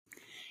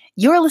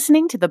You're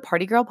listening to the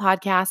Party Girl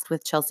Podcast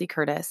with Chelsea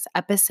Curtis,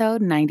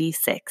 episode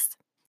 96.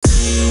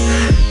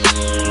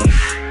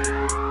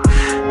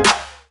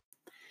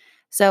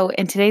 So,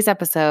 in today's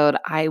episode,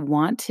 I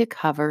want to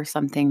cover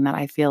something that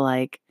I feel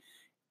like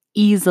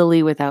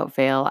easily without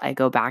fail I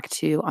go back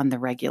to on the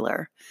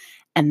regular.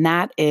 And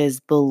that is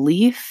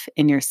belief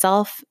in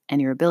yourself and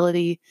your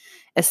ability,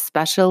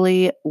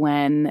 especially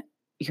when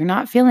you're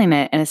not feeling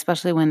it. And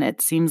especially when it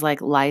seems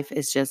like life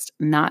is just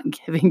not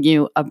giving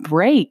you a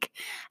break.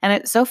 And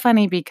it's so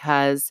funny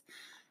because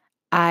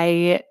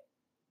I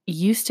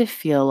used to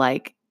feel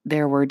like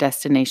there were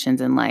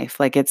destinations in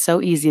life. Like it's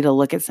so easy to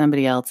look at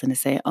somebody else and to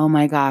say, oh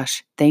my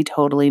gosh, they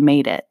totally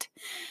made it.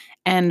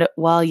 And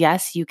while,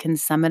 yes, you can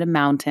summit a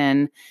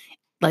mountain,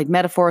 like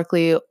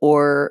metaphorically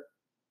or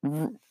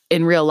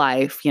in real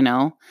life,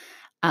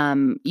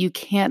 you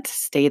can't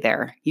stay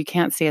there. You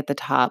can't stay at the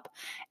top.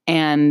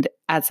 And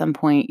at some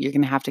point, you're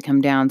going to have to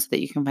come down so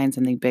that you can find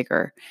something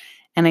bigger.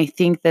 And I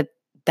think that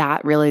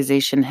that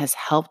realization has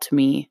helped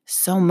me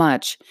so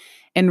much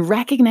in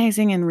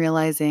recognizing and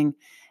realizing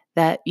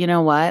that, you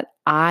know what,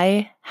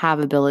 I have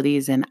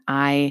abilities and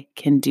I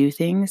can do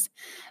things,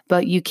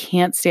 but you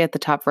can't stay at the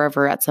top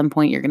forever. At some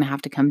point, you're going to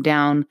have to come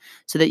down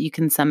so that you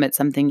can summit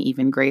something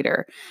even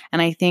greater.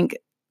 And I think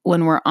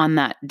when we're on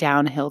that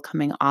downhill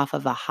coming off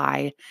of a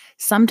high,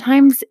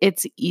 sometimes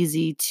it's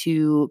easy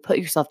to put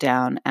yourself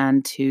down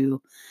and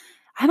to,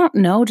 I don't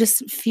know,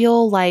 just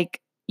feel like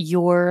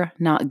you're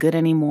not good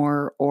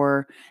anymore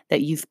or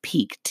that you've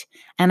peaked.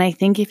 And I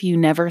think if you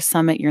never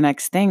summit your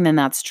next thing, then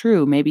that's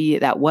true. Maybe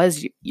that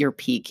was your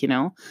peak.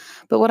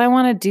 But what I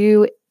want to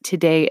do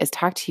today is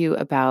talk to you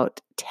about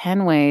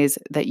 10 ways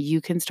that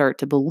you can start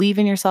to believe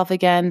in yourself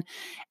again.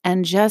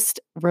 And just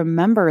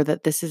remember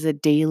that this is a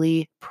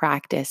daily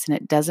practice and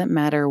it doesn't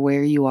matter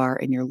where you are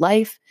in your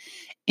life,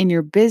 in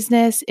your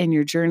business, in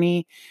your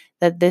journey,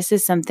 that this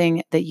is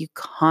something that you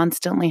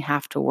constantly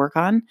have to work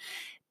on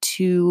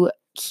to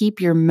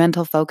keep your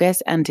mental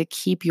focus and to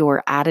keep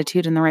your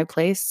attitude in the right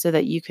place so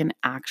that you can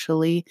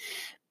actually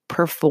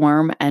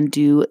perform and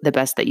do the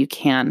best that you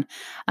can.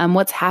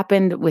 What's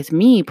happened with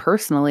me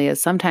personally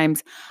is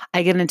sometimes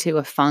I get into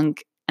a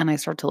funk and I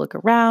start to look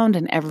around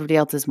and everybody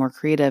else is more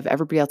creative.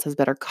 Everybody else has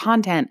better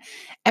content.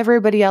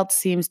 Everybody else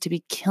seems to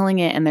be killing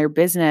it in their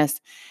business.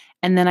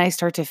 And then I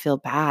start to feel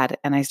bad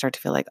and I start to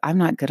feel like I'm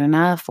not good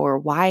enough or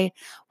why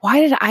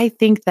did I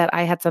think that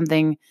I had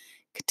something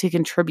to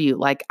contribute?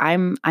 Like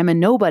I'm a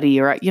nobody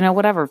or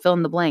whatever, fill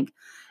in the blank.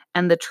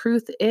 And the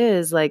truth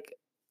is like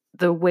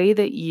the way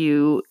that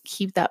you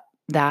keep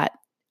that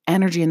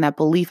energy and that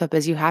belief up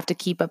is you have to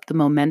keep up the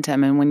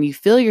momentum. And when you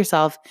feel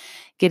yourself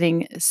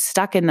getting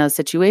stuck in those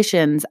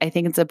situations, I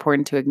think it's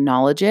important to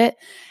acknowledge it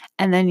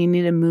and then you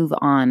need to move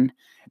on.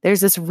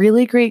 There's this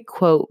really great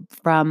quote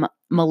from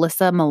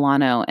Melissa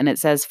Milano, and it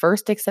says,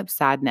 "First, accept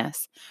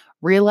sadness.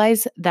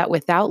 Realize that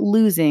without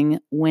losing,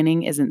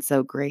 winning isn't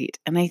so great."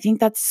 And I think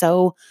that's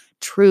so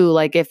true.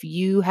 Like if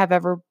you have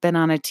ever been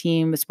on a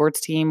team, a sports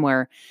team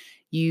where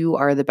you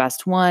are the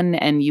best one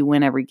and you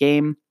win every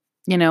game,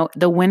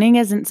 the winning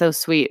isn't so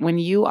sweet. When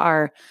you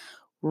are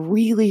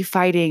really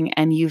fighting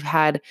and you've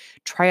had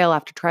trial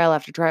after trial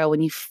after trial,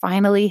 when you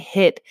finally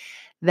hit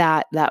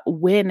that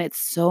win, it's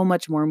so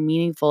much more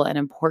meaningful and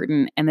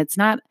important. And it's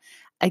not,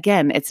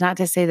 again, it's not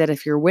to say that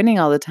if you're winning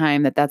all the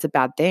time that that's a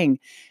bad thing.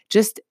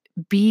 Just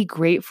be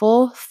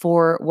grateful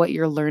for what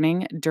you're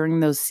learning during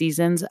those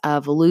seasons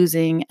of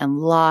losing and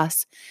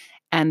loss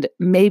and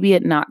maybe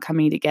it not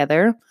coming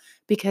together,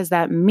 because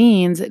that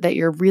means that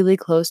you're really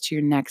close to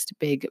your next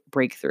big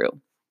breakthrough.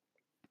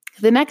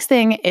 The next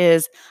thing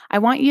is I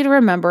want you to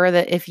remember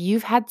that if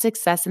you've had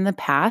success in the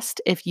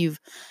past, if you've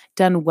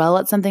done well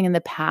at something in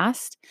the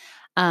past,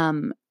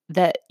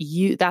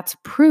 that's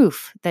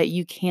proof that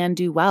you can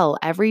do well.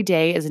 Every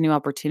day is a new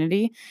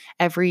opportunity.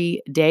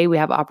 Every day we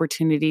have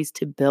opportunities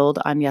to build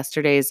on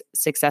yesterday's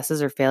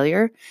successes or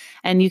failure,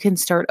 and you can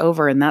start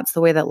over. And that's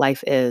the way that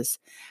life is.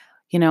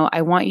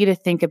 I want you to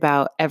think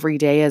about every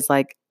day as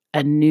like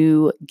a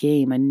new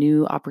game, a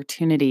new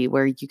opportunity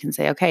where you can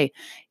say, okay,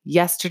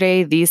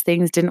 yesterday these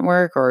things didn't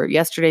work, or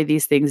yesterday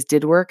these things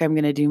did work. I'm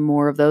going to do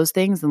more of those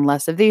things and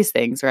less of these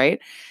things, right?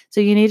 So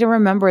you need to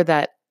remember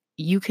that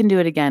you can do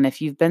it again.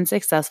 If you've been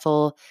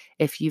successful,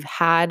 if you've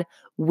had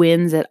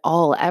wins at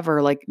all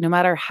ever, like no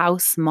matter how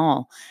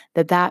small,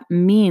 that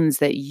means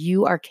that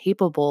you are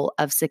capable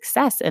of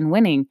success and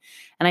winning.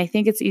 And I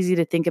think it's easy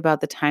to think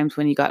about the times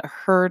when you got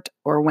hurt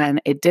or when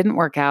it didn't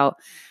work out.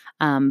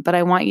 But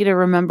I want you to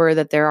remember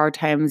that there are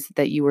times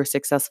that you were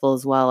successful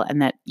as well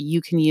and that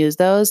you can use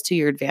those to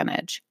your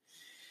advantage.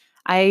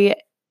 I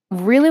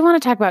really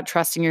want to talk about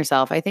trusting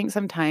yourself. I think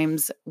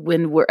sometimes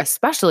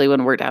especially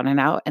when we're down and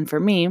out, and for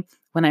me,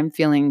 when I'm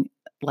feeling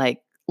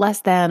like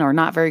less than or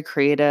not very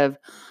creative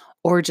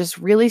or just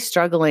really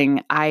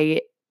struggling,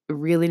 I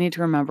really need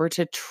to remember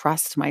to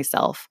trust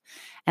myself.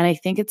 And I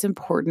think it's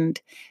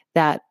important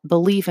that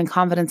belief and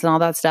confidence and all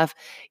that stuff,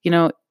 you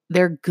know,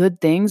 they're good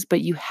things,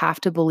 but you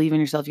have to believe in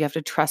yourself. You have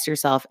to trust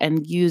yourself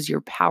and use your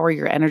power,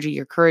 your energy,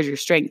 your courage, your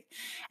strength,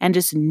 and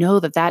just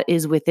know that that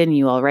is within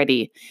you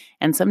already.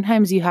 And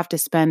sometimes you have to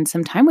spend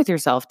some time with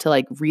yourself to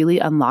like really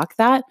unlock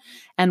that.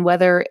 And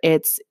whether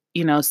it's,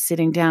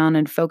 sitting down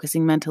and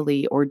focusing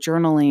mentally or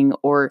journaling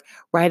or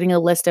writing a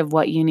list of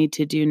what you need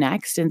to do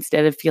next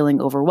instead of feeling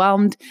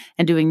overwhelmed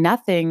and doing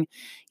nothing,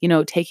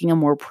 taking a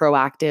more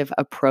proactive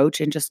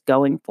approach and just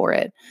going for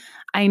it.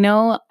 I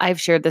know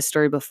I've shared this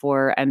story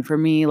before. And for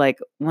me, like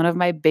one of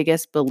my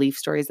biggest belief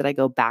stories that I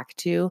go back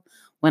to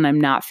when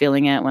I'm not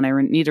feeling it, when I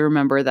need to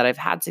remember that I've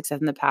had success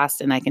in the past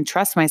and I can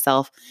trust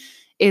myself,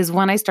 is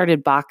when I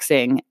started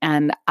boxing.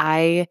 And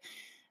I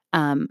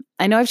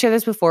know I've shared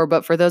this before,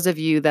 but for those of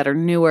you that are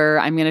newer,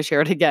 I'm going to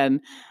share it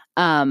again.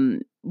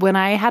 When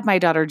I had my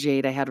daughter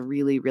Jade, I had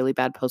really, really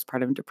bad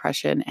postpartum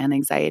depression and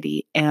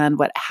anxiety. And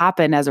what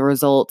happened as a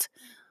result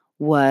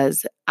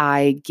was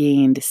I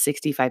gained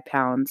 65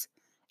 pounds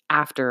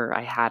after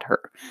I had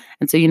her.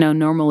 And so,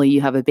 normally you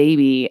have a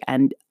baby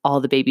and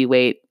all the baby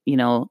weight,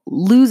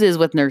 loses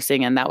with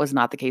nursing. And that was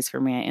not the case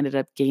for me. I ended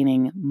up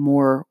gaining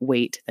more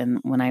weight than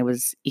when I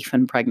was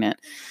even pregnant.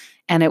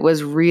 And it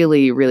was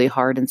really, really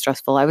hard and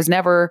stressful. I was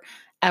never,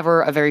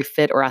 ever a very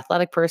fit or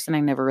athletic person. I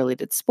never really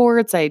did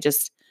sports. I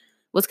just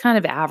was kind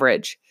of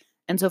average.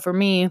 And so for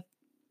me,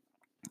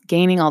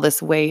 gaining all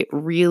this weight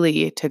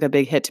really took a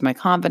big hit to my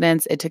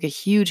confidence. It took a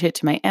huge hit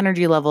to my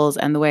energy levels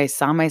and the way I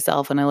saw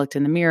myself when I looked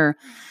in the mirror.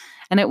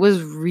 And it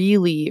was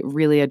really,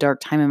 really a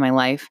dark time in my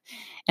life.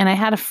 And I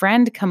had a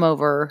friend come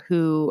over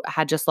who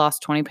had just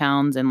lost 20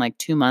 pounds in like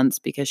 2 months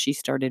because she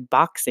started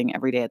boxing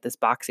every day at this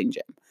boxing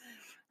gym.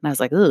 And I was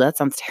like, "Ooh, that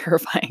sounds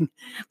terrifying."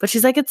 But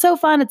she's like, "It's so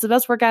fun. It's the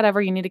best workout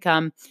ever. You need to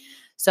come."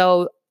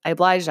 So I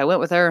obliged. I went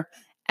with her.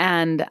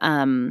 And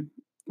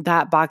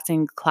that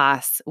boxing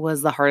class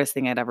was the hardest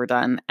thing I'd ever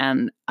done.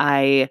 And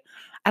I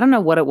don't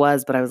know what it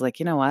was, but I was like,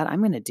 you know what?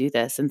 I'm going to do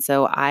this. And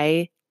so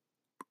I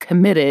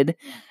committed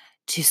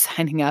to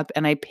signing up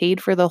and I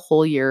paid for the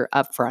whole year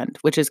up front,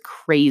 which is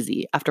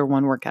crazy after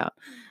one workout.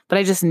 But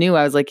I just knew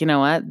I was like, you know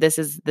what? This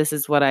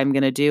is what I'm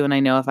going to do. And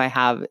I know if I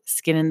have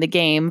skin in the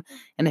game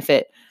and if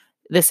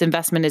this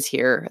investment is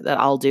here, that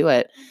I'll do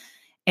it.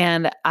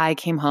 And I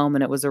came home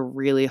and it was a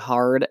really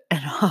hard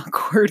and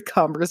awkward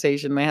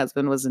conversation. My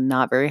husband was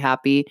not very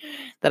happy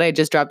that I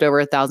just dropped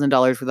over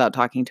 $1,000 without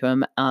talking to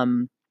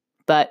him.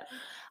 But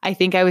I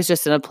think I was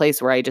just in a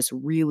place where I just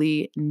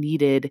really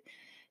needed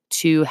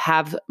to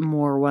have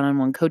more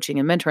one-on-one coaching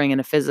and mentoring in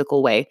a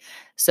physical way.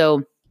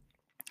 So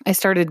I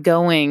started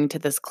going to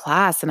this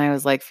class and I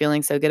was like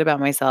feeling so good about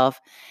myself.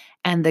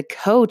 And the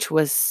coach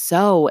was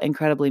so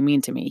incredibly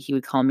mean to me. He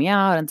would call me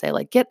out and say,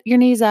 like, get your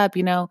knees up,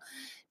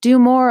 do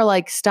more,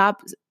 like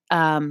stop,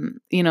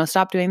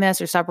 stop doing this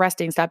or stop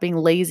resting, stop being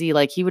lazy.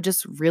 Like he would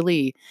just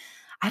really,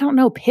 I don't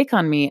know, pick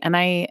on me. And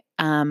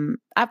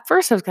at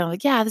first I was kind of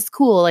like, yeah, this is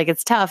cool. Like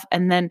it's tough.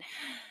 And then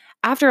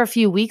after a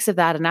few weeks of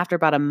that and after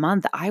about a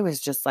month, I was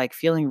just like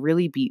feeling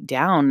really beat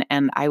down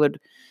and I would,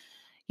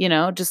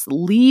 just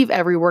leave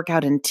every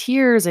workout in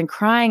tears and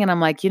crying. And I'm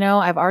like,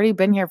 I've already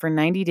been here for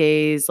 90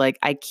 days. Like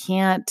I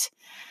can't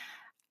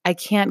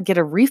get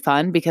a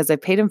refund because I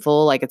paid in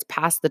full. Like it's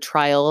past the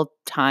trial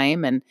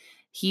time and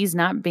he's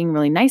not being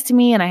really nice to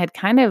me. And I had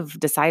kind of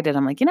decided,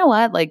 I'm like, you know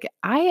what? Like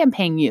I am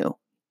paying you,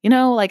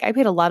 like I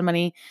paid a lot of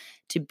money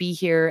to be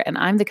here and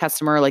I'm the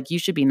customer. Like you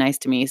should be nice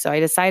to me. So I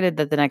decided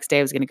that the next day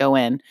I was going to go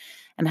in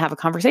and have a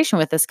conversation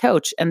with this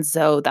coach. And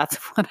so that's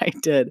what I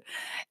did.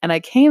 And I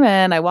came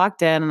in, I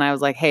walked in and I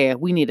was like, hey,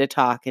 we need to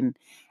talk. And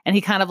he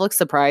kind of looked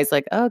surprised,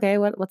 like, oh, okay,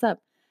 what's up?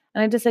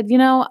 And I just said,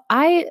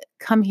 I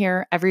come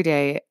here every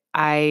day.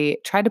 I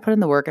tried to put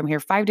in the work. I'm here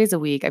 5 days a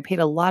week. I paid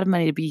a lot of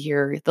money to be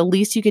here. The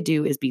least you could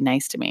do is be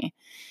nice to me.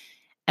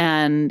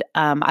 And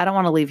I don't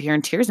want to leave here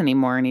in tears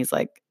anymore. And he's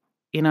like,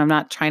 I'm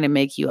not trying to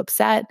make you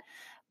upset,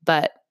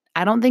 but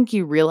I don't think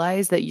you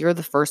realize that you're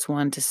the first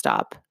one to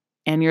stop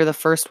and you're the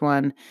first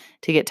one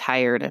to get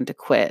tired and to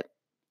quit.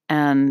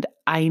 And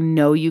I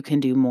know you can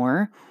do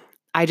more.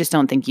 I just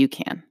don't think you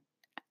can.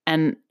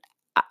 And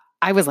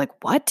I was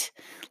like, what?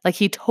 Like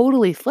he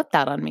totally flipped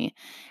that on me.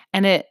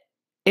 And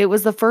it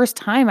was the first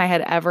time I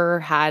had ever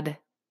had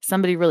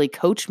somebody really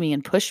coach me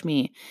and push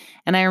me.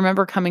 And I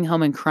remember coming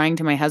home and crying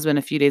to my husband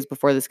a few days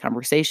before this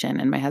conversation.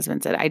 And my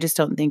husband said, I just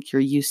don't think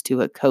you're used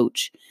to a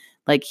coach.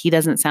 Like he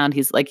doesn't sound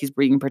he's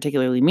being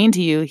particularly mean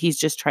to you. He's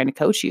just trying to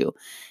coach you.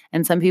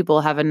 And some people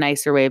have a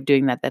nicer way of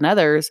doing that than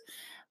others.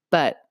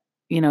 But,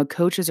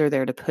 coaches are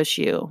there to push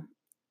you.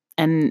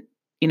 And,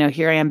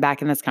 here I am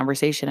back in this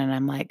conversation and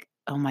I'm like,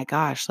 oh my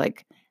gosh,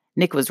 like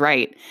Nick was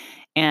right.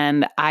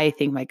 And I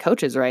think my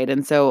coach is right.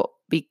 And so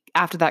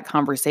after that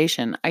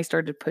conversation, I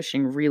started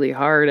pushing really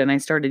hard and I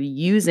started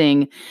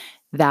using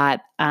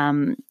that,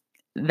 come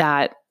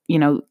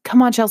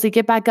on, Chelsea,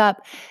 get back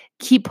up,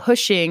 keep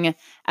pushing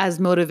as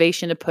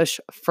motivation to push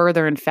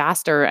further and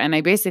faster. And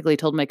I basically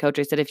told my coach,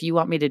 I said, if you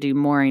want me to do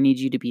more, I need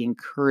you to be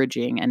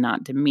encouraging and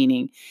not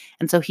demeaning.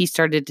 And so he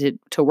started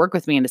to work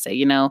with me and to say,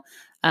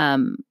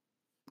 um,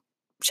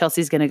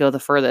 Chelsea's going to go the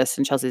furthest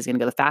and Chelsea's going to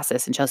go the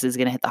fastest and Chelsea's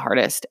going to hit the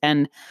hardest.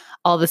 And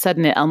all of a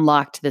sudden it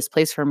unlocked this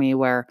place for me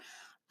where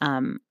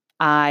um,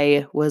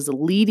 I was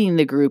leading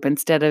the group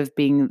instead of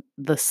being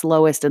the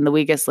slowest and the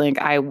weakest link.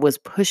 I was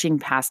pushing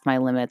past my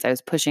limits. I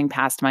was pushing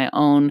past my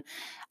own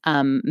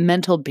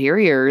mental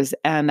barriers,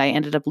 and I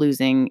ended up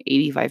losing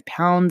 85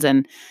 pounds.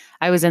 And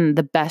I was in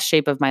the best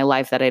shape of my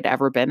life that I'd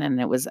ever been.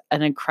 And it was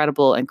an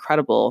incredible,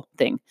 incredible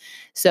thing.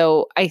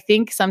 So I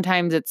think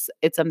sometimes it's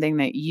something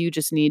that you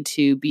just need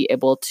to be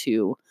able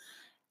to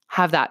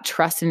have that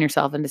trust in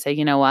yourself and to say,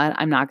 you know what,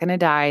 I'm not going to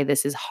die.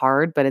 This is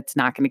hard, but it's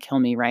not going to kill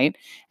me. Right.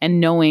 And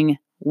knowing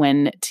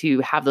when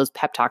to have those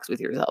pep talks with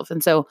yourself.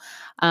 And so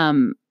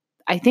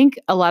I think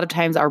a lot of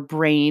times our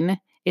brain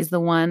is the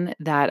one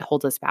that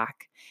holds us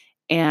back.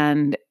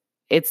 And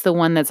it's the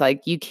one that's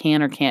like, you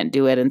can or can't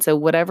do it. And so,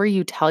 whatever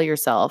you tell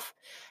yourself,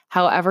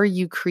 however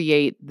you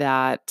create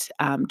that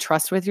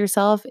trust with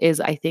yourself, is,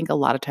 I think, a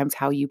lot of times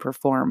how you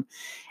perform.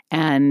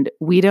 And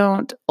we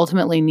don't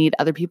ultimately need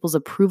other people's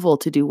approval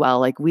to do well.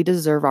 Like, we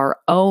deserve our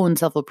own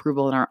self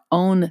approval and our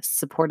own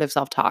supportive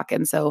self talk.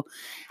 And so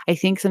I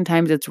think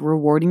sometimes it's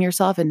rewarding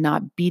yourself and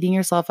not beating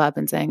yourself up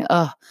and saying,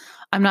 oh,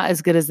 I'm not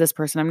as good as this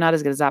person. I'm not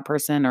as good as that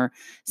person, or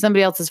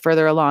somebody else is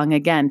further along.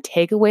 Again,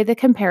 take away the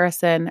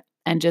comparison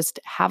and just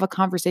have a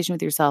conversation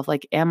with yourself.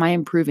 Like, am I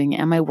improving?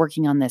 Am I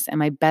working on this?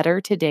 Am I better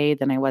today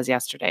than I was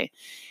yesterday?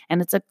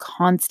 And it's a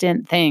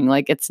constant thing.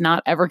 Like, it's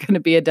not ever going to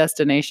be a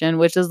destination,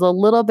 which is a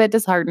little bit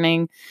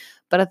disheartening.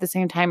 But at the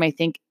same time, I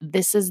think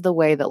this is the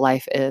way that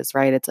life is,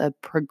 right? It's a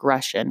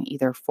progression,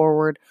 either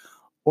forward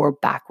or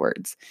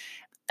backwards.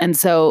 And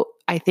so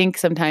I think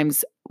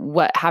sometimes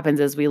what happens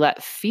is we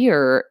let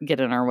fear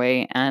get in our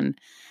way, and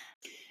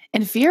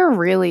fear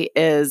really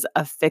is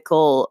a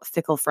fickle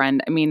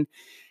friend. I mean,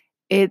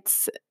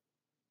 it's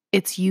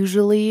it's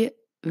usually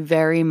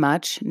very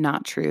much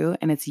not true,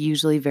 and it's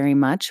usually very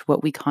much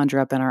what we conjure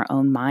up in our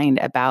own mind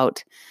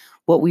about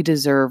what we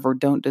deserve or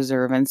don't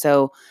deserve. And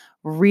so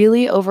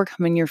really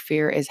overcoming your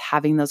fear is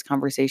having those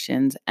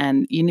conversations,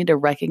 and you need to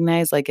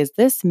recognize, like, is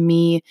this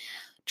me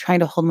trying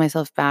to hold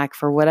myself back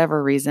for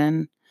whatever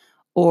reason,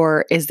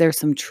 or is there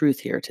some truth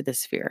here to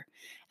this fear?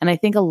 And I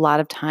think a lot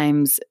of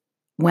times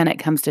when it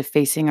comes to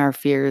facing our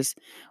fears,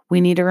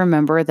 we need to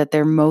remember that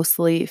they're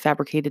mostly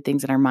fabricated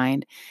things in our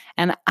mind.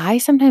 And I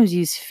sometimes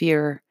use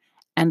fear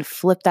and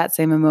flip that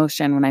same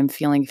emotion when I'm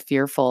feeling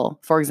fearful.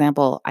 For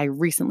example, I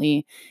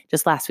recently,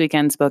 just last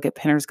weekend, spoke at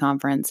Pinner's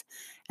conference,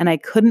 and I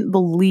couldn't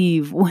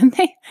believe when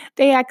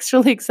they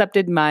actually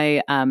accepted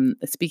my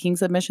speaking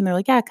submission. They're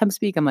like, "Yeah, come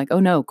speak." I'm like, "Oh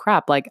no,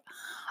 crap! Like,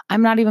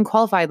 I'm not even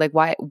qualified. Like,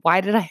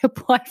 why did I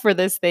apply for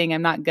this thing?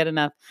 I'm not good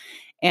enough."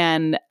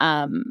 And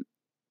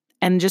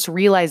just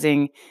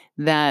realizing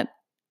that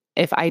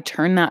if I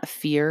turn that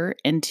fear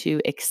into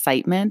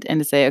excitement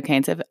and to say, okay,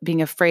 instead of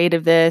being afraid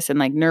of this and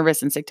like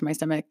nervous and sick to my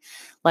stomach,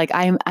 like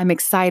I'm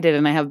excited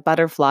and I have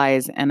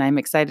butterflies and I'm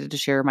excited to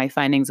share my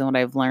findings and what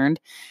I've learned,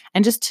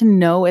 and just to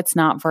know it's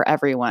not for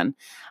everyone.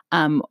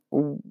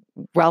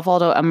 Ralph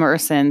Waldo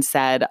Emerson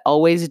said,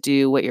 "Always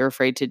do what you're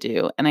afraid to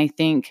do," and I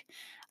think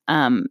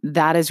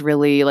that is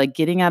really, like,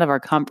 getting out of our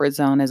comfort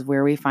zone is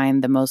where we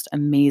find the most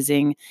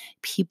amazing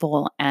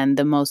people and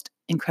the most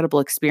incredible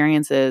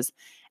experiences.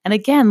 And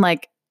again,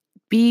 like,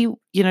 do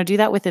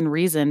that within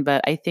reason.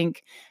 But I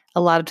think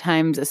a lot of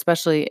times,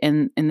 especially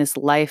in this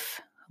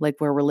life, like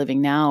where we're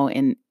living now,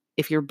 and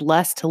if you're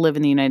blessed to live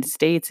in the United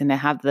States and to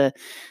have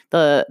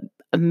the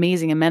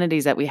amazing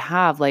amenities that we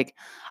have, like,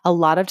 a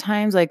lot of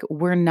times, like,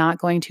 we're not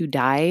going to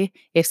die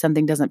if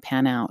something doesn't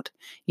pan out.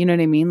 You know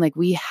what I mean? Like,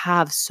 we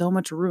have so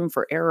much room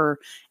for error,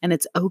 and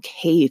it's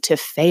okay to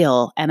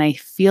fail. And I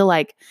feel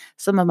like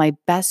some of my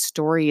best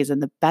stories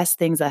and the best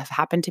things that have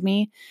happened to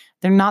me,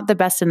 they're not the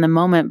best in the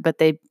moment, but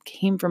they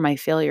came from my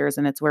failures,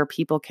 and it's where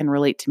people can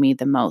relate to me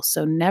the most.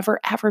 So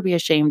never ever be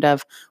ashamed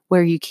of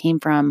where you came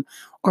from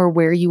or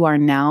where you are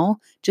now.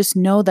 Just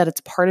know that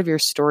it's part of your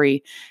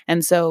story.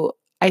 And so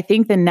I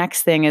think the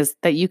next thing is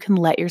that you can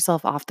let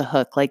yourself off the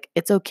hook. Like,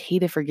 it's okay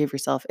to forgive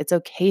yourself. It's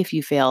okay if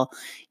you fail.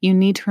 You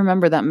need to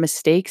remember that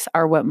mistakes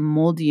are what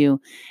mold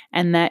you,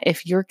 and that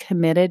if you're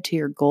committed to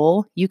your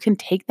goal, you can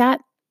take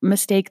that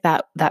mistake,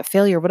 that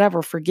failure,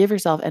 whatever, forgive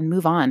yourself and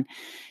move on.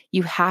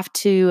 You have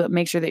to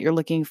make sure that you're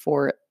looking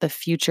for the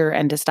future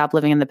and to stop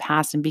living in the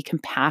past and be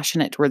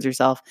compassionate towards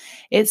yourself.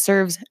 It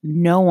serves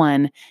no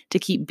one to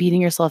keep beating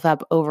yourself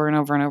up over and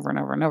over and over and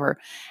over and over.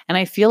 And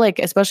I feel like,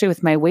 especially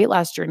with my weight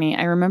loss journey,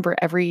 I remember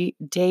every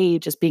day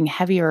just being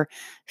heavier,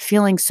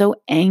 feeling so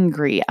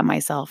angry at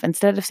myself.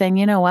 Instead of saying,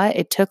 you know what,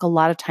 it took a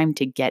lot of time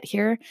to get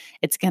here.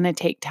 It's going to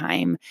take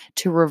time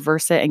to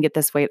reverse it and get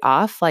this weight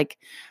off. Like,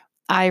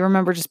 I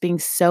remember just being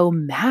so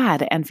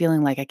mad and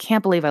feeling like, I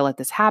can't believe I let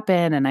this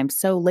happen. And I'm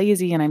so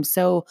lazy and I'm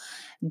so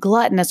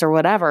gluttonous or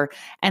whatever.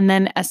 And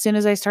then as soon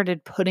as I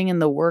started putting in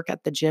the work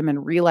at the gym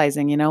and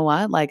realizing, you know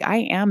what, like, I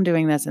am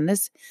doing this, and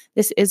this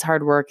is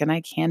hard work, and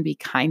I can be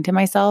kind to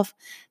myself,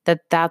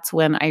 that's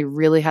when I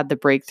really had the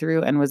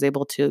breakthrough and was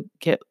able to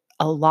get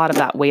a lot of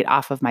that weight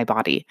off of my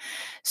body.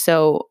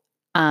 So,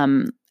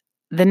 um,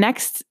 The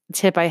next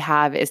tip I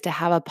have is to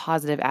have a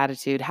positive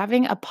attitude.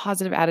 Having a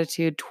positive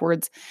attitude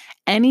towards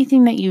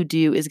anything that you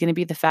do is going to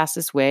be the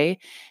fastest way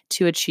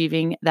to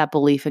achieving that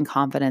belief and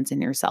confidence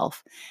in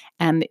yourself.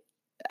 And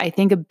I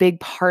think a big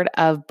part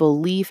of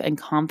belief and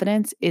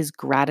confidence is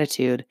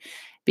gratitude.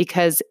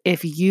 Because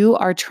if you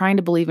are trying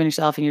to believe in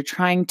yourself and you're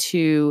trying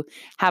to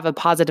have a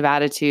positive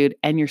attitude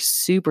and you're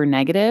super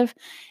negative,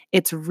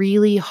 it's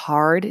really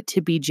hard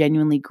to be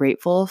genuinely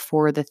grateful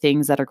for the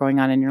things that are going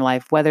on in your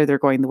life, whether they're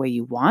going the way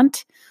you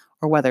want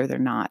or whether they're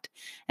not.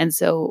 And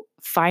so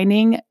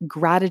finding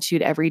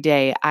gratitude every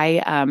day.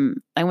 I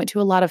went to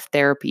a lot of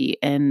therapy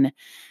in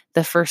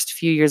the first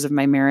few years of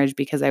my marriage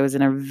because I was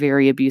in a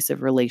very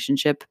abusive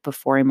relationship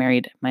before I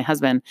married my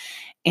husband.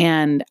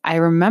 And I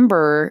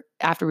remember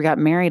after we got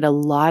married, a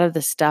lot of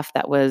the stuff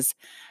that was,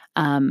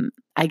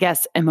 I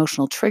guess,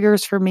 emotional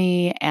triggers for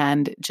me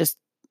and just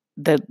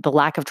the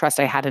lack of trust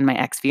I had in my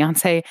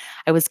ex-fiance,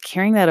 I was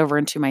carrying that over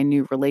into my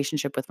new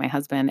relationship with my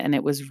husband, and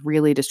it was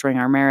really destroying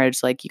our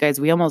marriage. Like, you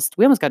guys, we almost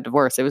got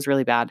divorced. It was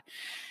really bad.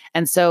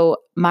 And so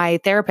my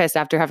therapist,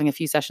 after having a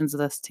few sessions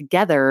with us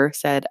together,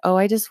 said, "Oh,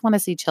 I just want to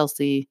see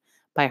Chelsea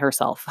by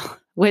herself,"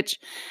 which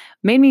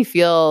made me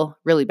feel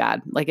really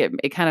bad. Like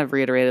it kind of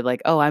reiterated,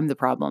 like, "Oh, I'm the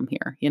problem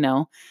here," you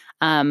know?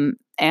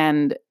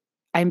 And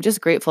I'm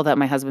just grateful that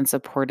my husband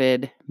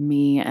supported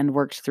me and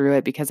worked through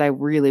it because I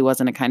really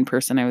wasn't a kind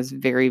person. I was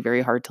very,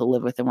 very hard to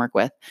live with and work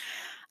with.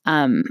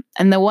 And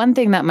the one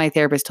thing that my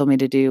therapist told me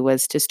to do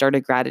was to start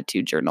a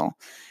gratitude journal.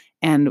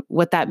 And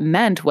what that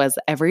meant was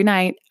every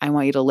night, I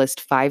want you to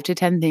list 5 to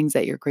 10 things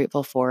that you're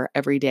grateful for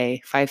every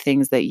day. 5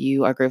 things that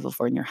you are grateful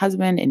for in your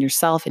husband, in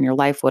yourself, in your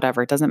life,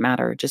 whatever. It doesn't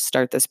matter. Just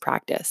start this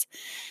practice.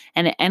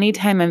 And at any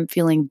time I'm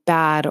feeling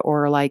bad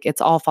or like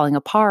it's all falling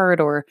apart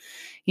or,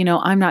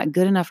 I'm not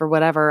good enough or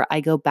whatever, I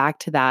go back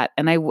to that.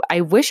 And I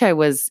wish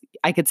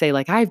I could say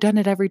like, I've done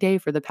it every day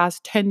for the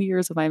past 10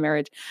 years of my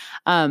marriage.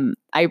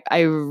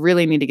 I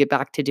really need to get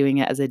back to doing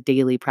it as a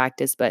daily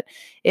practice, but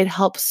it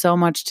helps so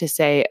much to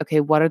say, okay,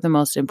 what are the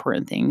most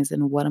important things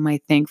and what am I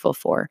thankful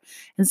for?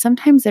 And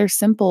sometimes they're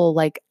simple,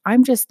 like,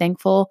 I'm just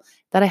thankful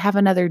that I have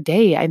another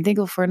day. I'm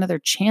thankful for another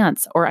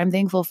chance, or I'm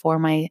thankful for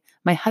my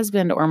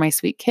husband or my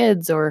sweet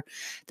kids, or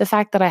the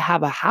fact that I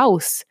have a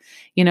house.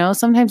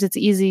 Sometimes it's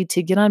easy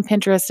to get on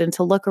Pinterest and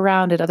to look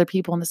around at other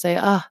people and to say,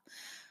 oh,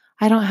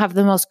 I don't have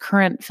the most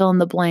current fill in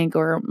the blank,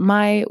 or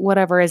my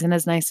whatever isn't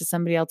as nice as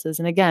somebody else's.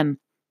 And again,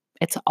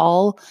 it's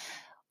all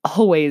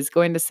always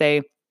going to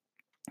say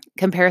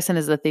comparison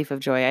is the thief of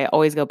joy. I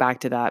always go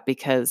back to that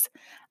because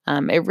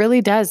it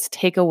really does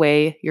take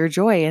away your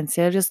joy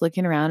instead of just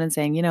looking around and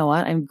saying, you know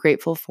what, I'm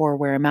grateful for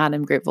where I'm at.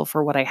 I'm grateful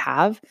for what I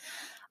have.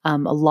 A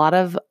lot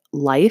of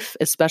life,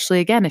 especially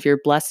again, if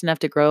you're blessed enough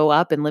to grow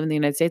up and live in the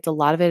United States, a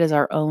lot of it is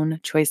our own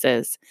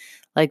choices.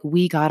 Like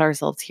we got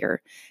ourselves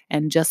here.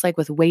 And just like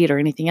with weight or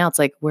anything else,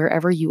 like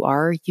wherever you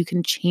are, you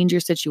can change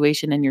your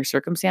situation and your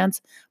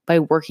circumstance by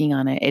working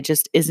on it. It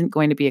just isn't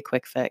going to be a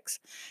quick fix.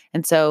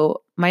 And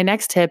so, my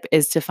next tip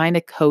is to find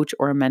a coach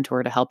or a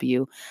mentor to help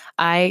you.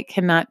 I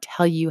cannot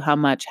tell you how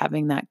much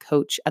having that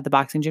coach at the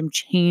boxing gym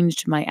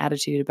changed my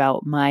attitude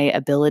about my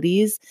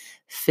abilities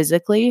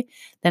physically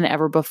than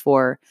ever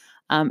before.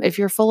 If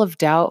you're full of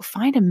doubt,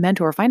 find a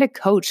mentor, find a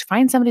coach,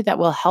 find somebody that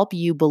will help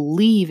you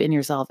believe in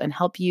yourself and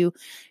help you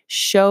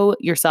show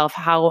yourself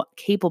how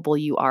capable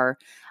you are.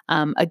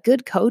 A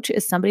good coach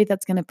is somebody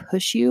that's going to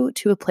push you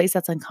to a place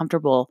that's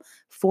uncomfortable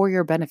for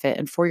your benefit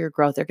and for your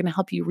growth. They're going to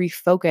help you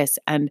refocus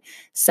and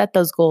set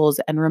those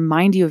goals and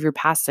remind you of your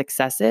past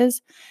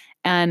successes.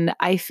 And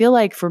I feel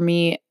like for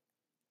me,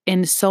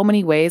 in so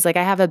many ways, like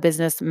I have a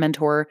business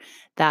mentor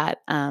that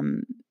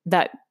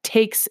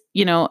takes,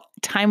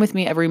 time with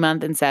me every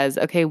month and says,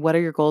 "Okay, what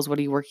are your goals? What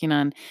are you working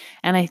on?"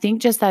 And I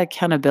think just that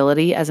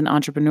accountability as an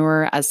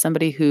entrepreneur, as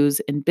somebody who's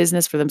in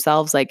business for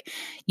themselves, like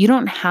you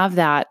don't have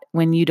that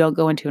when you don't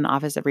go into an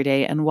office every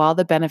day. And while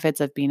the benefits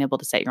of being able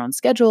to set your own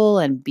schedule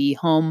and be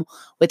home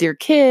with your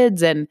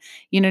kids and,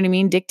 you know what I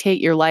mean,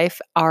 dictate your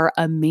life are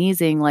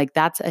amazing, like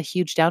that's a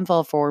huge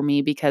downfall for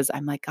me because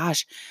I'm like,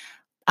 gosh,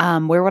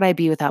 where would I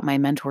be without my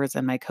mentors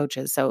and my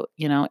coaches? So,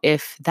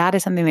 if that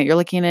is something that you're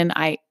looking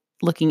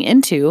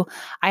into,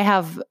 I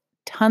have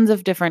tons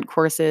of different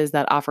courses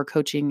that offer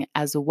coaching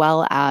as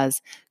well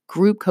as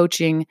group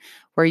coaching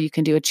where you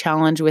can do a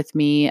challenge with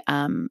me.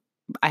 I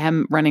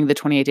am running the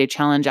 28-day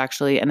challenge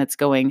actually, and it's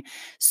going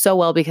so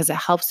well because it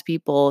helps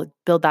people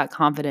build that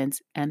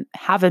confidence and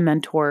have a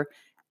mentor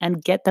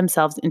and get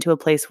themselves into a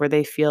place where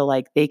they feel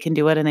like they can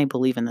do it and they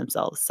believe in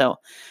themselves. So,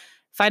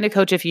 find a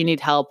coach if you need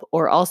help,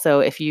 or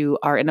also if you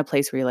are in a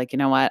place where you're like, you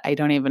know what, I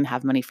don't even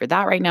have money for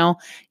that right now.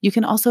 You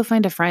can also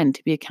find a friend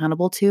to be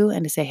accountable to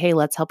and to say, hey,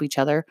 let's help each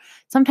other.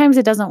 Sometimes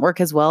it doesn't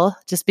work as well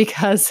just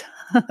because,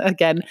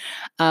 again,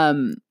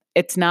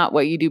 it's not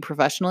what you do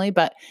professionally.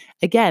 But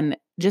again,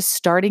 just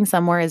starting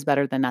somewhere is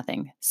better than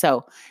nothing.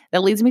 So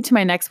that leads me to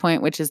my next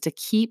point, which is to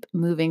keep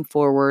moving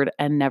forward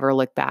and never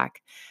look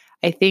back.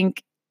 I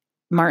think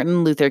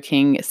Martin Luther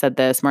King said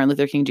this. Martin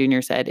Luther King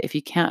Jr. said, if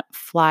you can't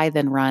fly,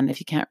 then run. If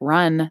you can't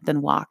run,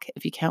 then walk.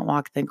 If you can't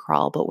walk, then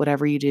crawl. But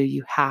whatever you do,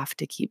 you have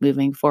to keep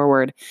moving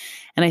forward.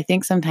 And I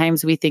think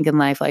sometimes we think in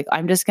life, like,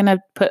 I'm just going to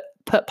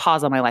put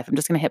pause on my life. I'm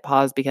just going to hit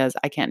pause because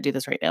I can't do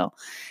this right now.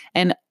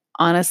 And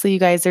honestly, you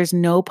guys, there's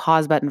no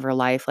pause button for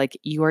life. Like,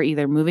 you are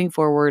either moving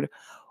forward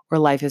or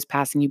life is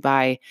passing you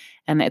by.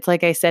 And it's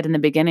like I said in the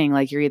beginning,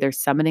 like, you're either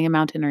summiting a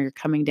mountain or you're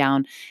coming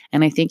down.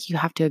 And I think you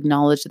have to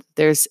acknowledge that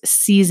there's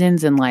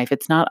seasons in life.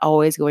 It's not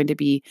always going to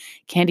be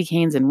candy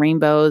canes and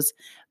rainbows,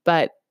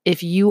 but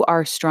if you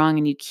are strong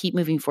and you keep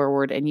moving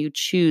forward and you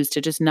choose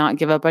to just not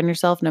give up on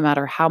yourself, no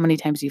matter how many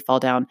times you fall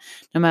down,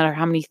 no matter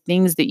how many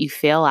things that you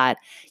fail at,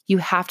 you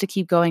have to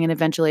keep going. And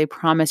eventually, I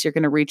promise you're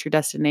going to reach your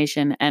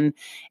destination. And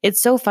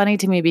it's so funny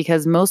to me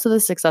because most of the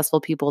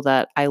successful people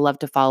that I love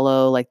to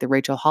follow, like the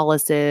Rachel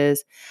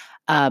Hollises,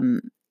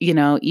 um,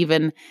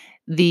 even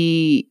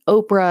the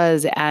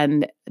Oprahs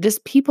and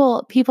just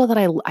people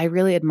that I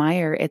really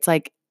admire, it's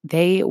like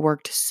they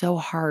worked so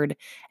hard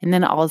and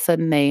then all of a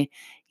sudden they,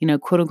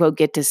 quote unquote,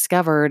 get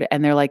discovered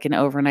and they're like an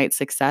overnight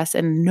success.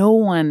 And no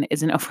one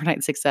is an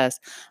overnight success.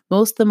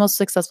 Most of the most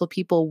successful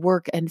people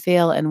work and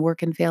fail and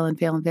work and fail and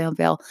fail and fail and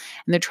fail.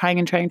 And they're trying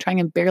and trying and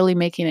trying and barely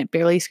making it,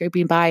 barely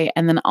scraping by.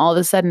 And then all of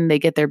a sudden they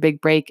get their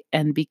big break.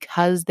 And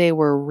because they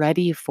were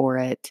ready for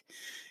it,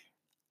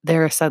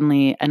 they're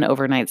suddenly an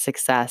overnight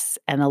success.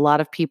 And a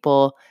lot of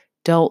people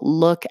don't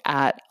look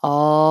at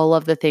all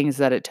of the things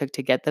that it took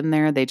to get them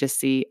there. They just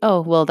see, oh,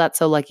 well, that's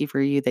so lucky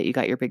for you that you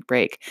got your big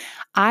break.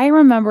 I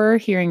remember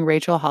hearing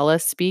Rachel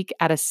Hollis speak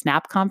at a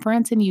SNAP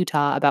conference in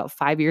Utah about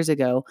 5 years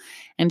ago.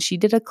 And she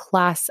did a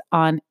class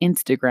on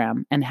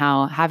Instagram and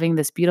how having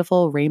this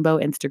beautiful rainbow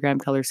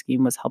Instagram color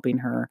scheme was helping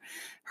her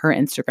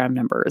Instagram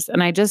numbers.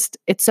 And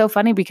it's so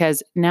funny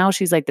because now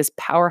she's like this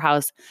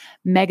powerhouse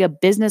mega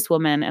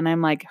businesswoman. And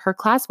I'm like, her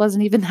class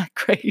wasn't even that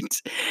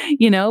great,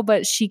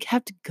 but she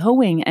kept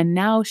going. And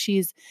now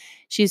she's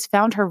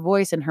found her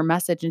voice and her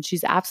message and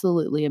she's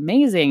absolutely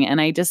amazing.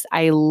 And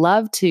I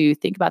love to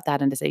think about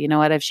that and to say, you know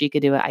what, if she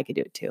could do it, I could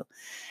do it too.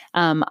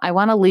 I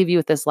want to leave you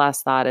with this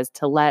last thought is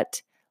to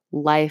let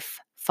life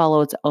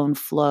follow its own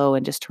flow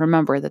and just to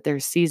remember that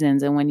there's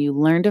seasons. And when you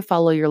learn to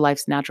follow your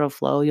life's natural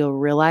flow, you'll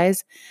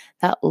realize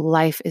that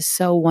life is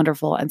so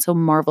wonderful and so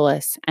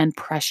marvelous and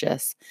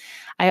precious.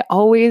 I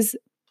always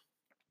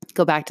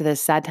go back to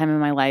this sad time in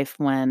my life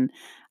when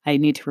I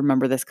need to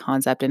remember this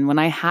concept. And when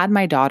I had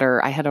my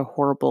daughter, I had a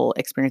horrible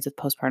experience with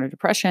postpartum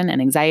depression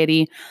and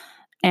anxiety.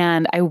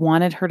 And I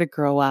wanted her to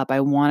grow up. I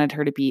wanted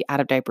her to be out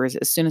of diapers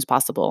as soon as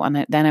possible.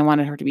 And then I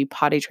wanted her to be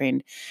potty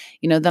trained.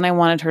 Then I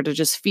wanted her to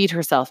just feed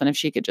herself. And if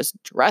she could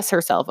just dress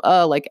herself,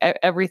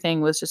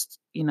 everything was just,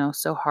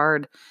 so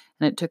hard.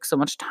 And it took so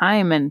much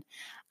time. And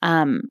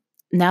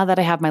now that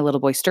I have my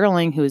little boy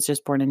Sterling, who was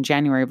just born in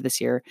January of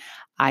this year,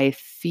 I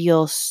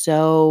feel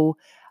so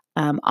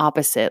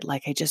opposite.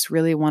 Like I just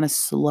really want to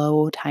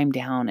slow time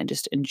down and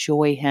just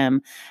enjoy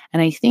him.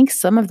 And I think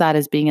some of that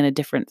is being in a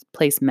different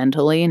place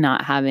mentally,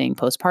 not having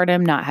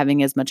postpartum, not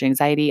having as much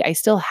anxiety. I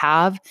still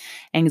have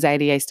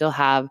anxiety. I still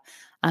have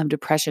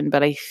depression,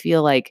 but I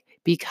feel like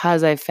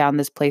because I've found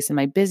this place in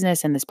my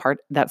business and this part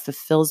that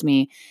fulfills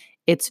me,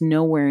 it's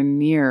nowhere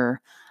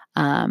near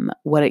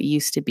what it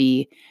used to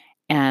be.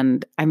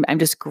 And I'm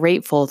just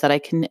grateful that I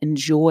can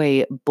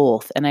enjoy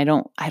both. And I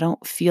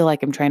don't feel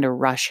like I'm trying to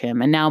rush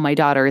him. And now my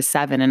daughter is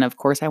 7. And of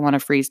course I want to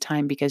freeze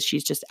time because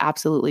she's just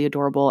absolutely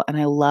adorable. And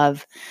I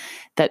love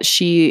that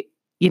she,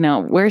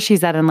 where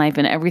she's at in life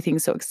and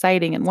everything's so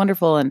exciting and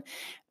wonderful.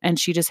 And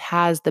she just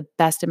has the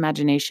best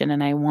imagination.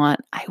 And I want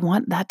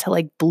that to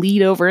like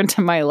bleed over into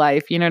my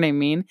life. You know what I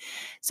mean?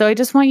 So I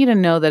just want you to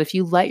know that if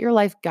you let your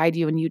life guide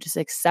you and you just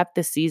accept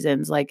the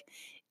seasons, like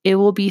it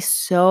will be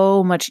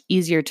so much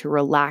easier to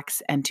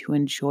relax and to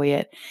enjoy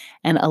it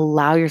and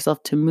allow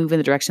yourself to move in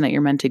the direction that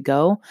you're meant to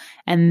go.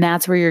 And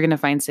that's where you're going to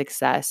find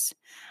success.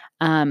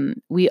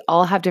 We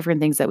all have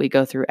different things that we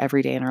go through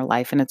every day in our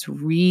life. And it's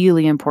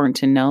really important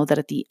to know that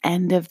at the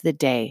end of the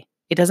day,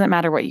 it doesn't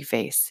matter what you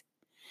face.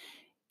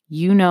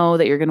 You know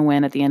that you're going to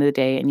win at the end of the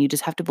day, and you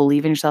just have to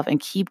believe in yourself and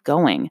keep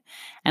going.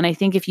 And I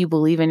think if you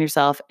believe in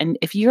yourself, and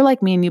if you're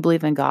like me and you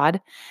believe in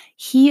God,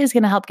 He is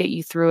going to help get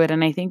you through it.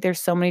 And I think there's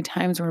so many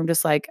times where I'm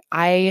just like,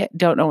 I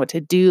don't know what to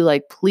do.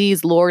 Like,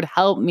 please, Lord,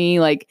 help me.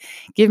 Like,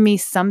 give me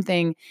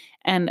something.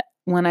 And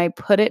when I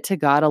put it to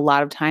God, a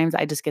lot of times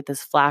I just get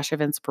this flash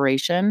of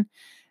inspiration.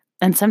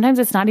 And sometimes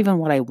it's not even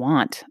what I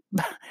want,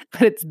 but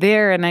it's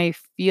there. And I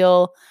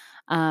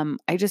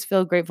just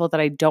feel grateful that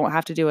I don't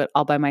have to do it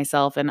all by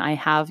myself. And I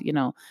have,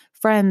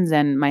 friends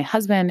and my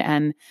husband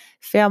and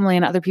family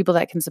and other people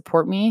that can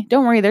support me.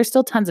 Don't worry, there's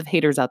still tons of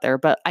haters out there.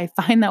 But I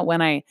find that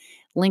when I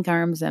link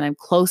arms and I'm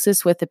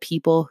closest with the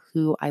people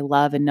who I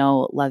love and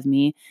know love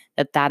me,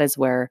 that is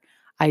where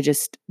I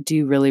just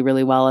do really,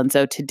 really well. And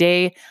so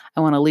today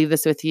I want to leave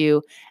this with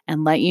you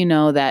and let you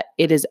know that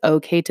it is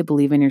okay to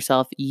believe in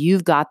yourself.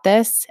 You've got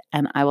this,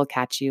 and I will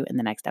catch you in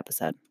the next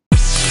episode.